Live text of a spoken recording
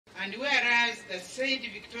And whereas the said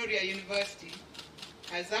Victoria University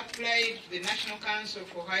has applied to the National Council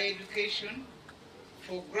for Higher Education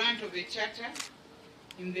for grant of a charter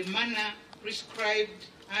in the manner prescribed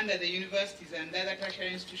under the Universities and Other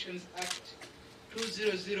Tertiary Institutions Act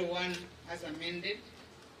 2001 as amended,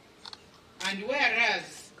 and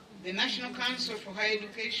whereas the National Council for Higher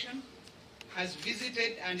Education has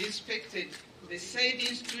visited and inspected the said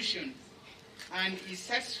institution and is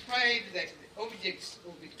satisfied that the objects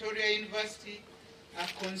of Victoria University are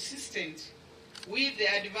consistent with the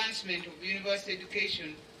advancement of university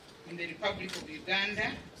education in the Republic of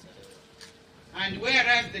Uganda, and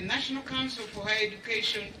whereas the National Council for Higher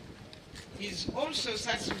Education is also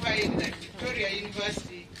satisfied that Victoria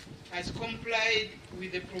University has complied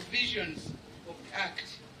with the provisions of the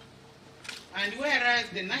Act, and whereas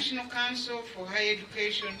the National Council for Higher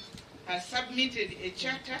Education has submitted a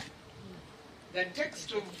charter, the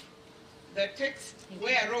text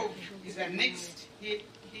whereof is annexed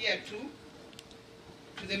hereto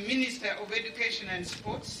to the Minister of Education and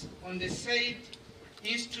Sports on the said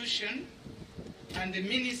institution, and the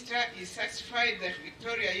Minister is satisfied that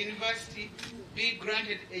Victoria University be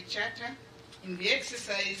granted a charter in the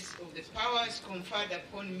exercise of the powers conferred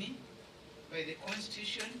upon me by the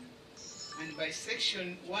Constitution and by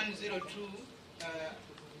Section 102,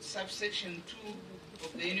 subsection 2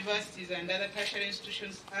 of the Universities and Other Tertiary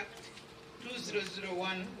Institutions Act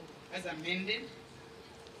 2001 as amended.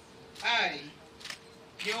 I,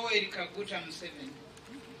 Yoweri Kaguta Museveni,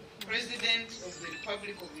 President of the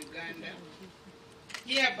Republic of Uganda,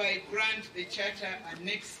 hereby grant the charter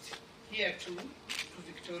annexed hereto to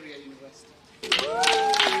Victoria University.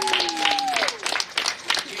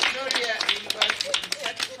 Victoria University is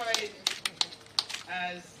certified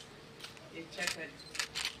as a chartered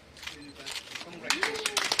university. Congratulations.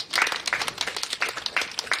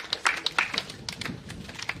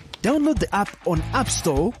 Download the app on App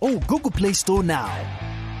Store or Google Play Store now.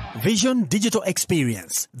 Vision Digital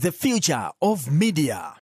Experience, the future of media.